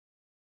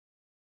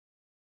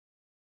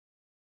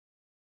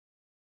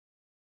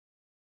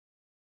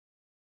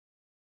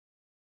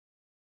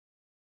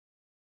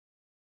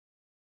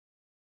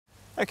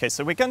Okay,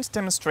 so we're going to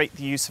demonstrate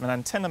the use of an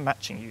antenna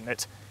matching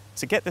unit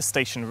to get this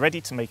station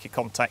ready to make a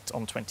contact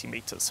on 20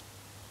 metres.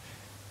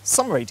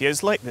 Some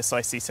radios, like this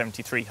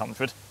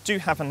IC7300, do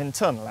have an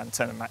internal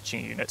antenna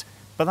matching unit,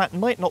 but that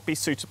might not be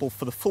suitable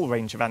for the full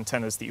range of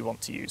antennas that you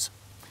want to use.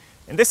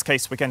 In this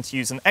case, we're going to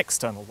use an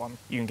external one.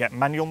 You can get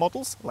manual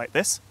models, like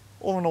this,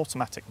 or an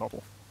automatic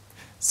model.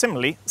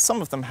 Similarly,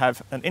 some of them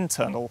have an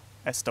internal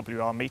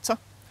SWR meter,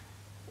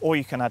 or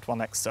you can add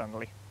one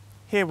externally.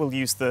 Here we'll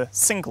use the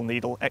single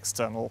needle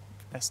external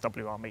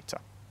SWR meter.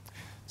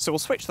 So we'll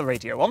switch the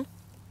radio on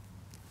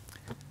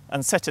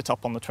and set it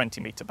up on the 20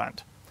 meter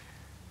band.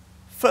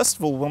 First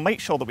of all, we'll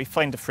make sure that we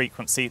find a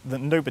frequency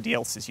that nobody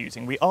else is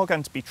using. We are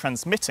going to be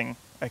transmitting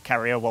a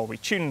carrier while we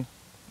tune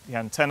the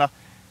antenna,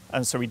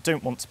 and so we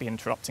don't want to be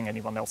interrupting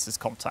anyone else's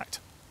contact.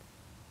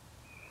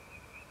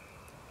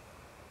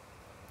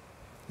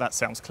 That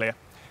sounds clear.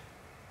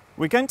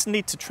 We're going to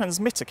need to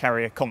transmit a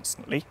carrier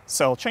constantly,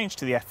 so I'll change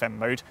to the FM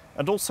mode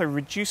and also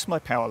reduce my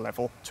power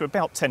level to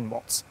about 10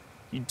 watts.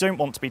 You don't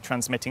want to be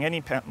transmitting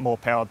any more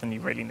power than you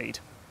really need.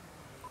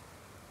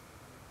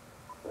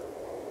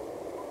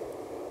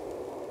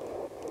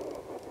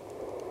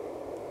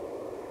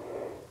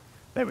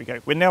 There we go.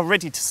 We're now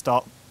ready to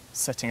start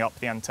setting up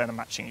the antenna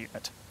matching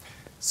unit.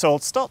 So I'll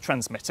start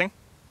transmitting.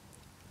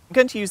 I'm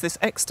going to use this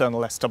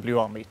external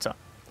SWR meter.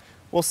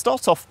 We'll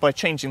start off by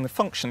changing the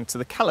function to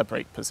the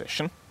calibrate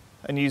position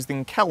and using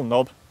the cal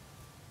knob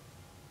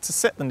to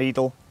set the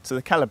needle to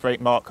the calibrate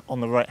mark on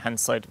the right hand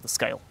side of the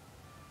scale.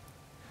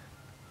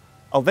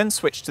 I'll then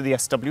switch to the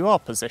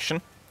SWR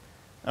position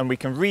and we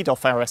can read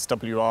off our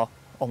SWR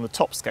on the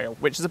top scale,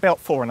 which is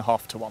about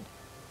 4.5 to 1.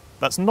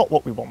 That's not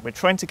what we want. We're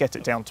trying to get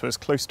it down to as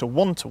close to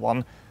 1 to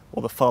 1,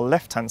 or the far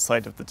left hand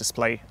side of the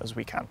display, as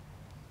we can.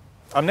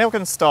 I'm now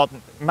going to start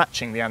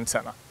matching the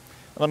antenna.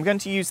 And I'm going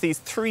to use these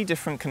 3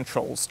 different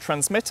controls: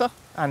 transmitter,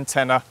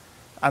 antenna,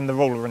 and the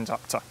roller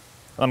inductor.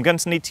 And I'm going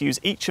to need to use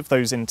each of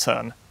those in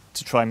turn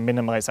to try and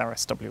minimise our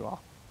SWR.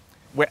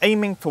 We're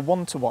aiming for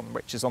 1 to 1,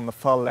 which is on the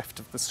far left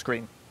of the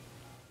screen.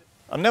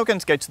 I'm now going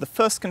to go to the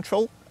first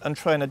control and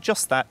try and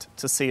adjust that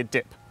to see a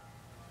dip.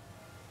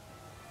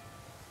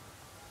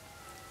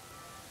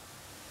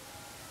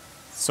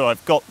 So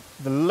I've got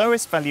the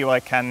lowest value I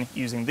can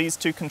using these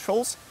 2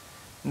 controls.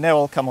 Now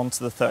I'll come on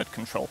to the third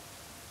control.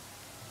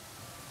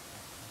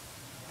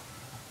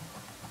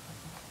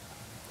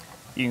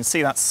 You can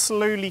see that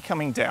slowly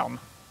coming down.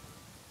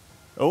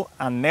 Oh,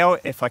 and now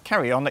if I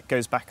carry on, it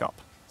goes back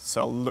up.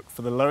 So I'll look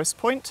for the lowest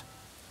point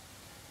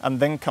and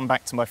then come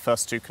back to my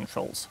first 2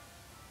 controls.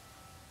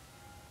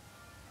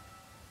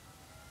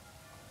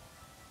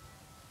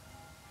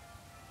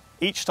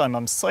 Each time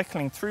I'm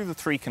cycling through the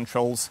 3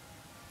 controls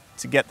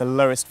to get the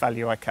lowest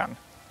value I can.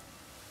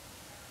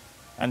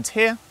 And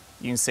here,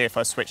 you can see if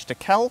I switch to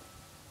cal,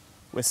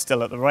 we're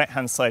still at the right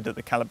hand side at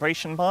the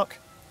calibration mark.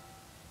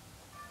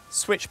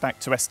 Switch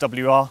back to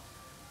SWR,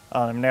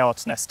 and I'm now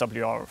at an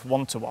SWR of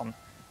 1 to 1.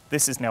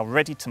 This is now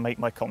ready to make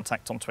my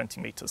contact on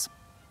 20 meters.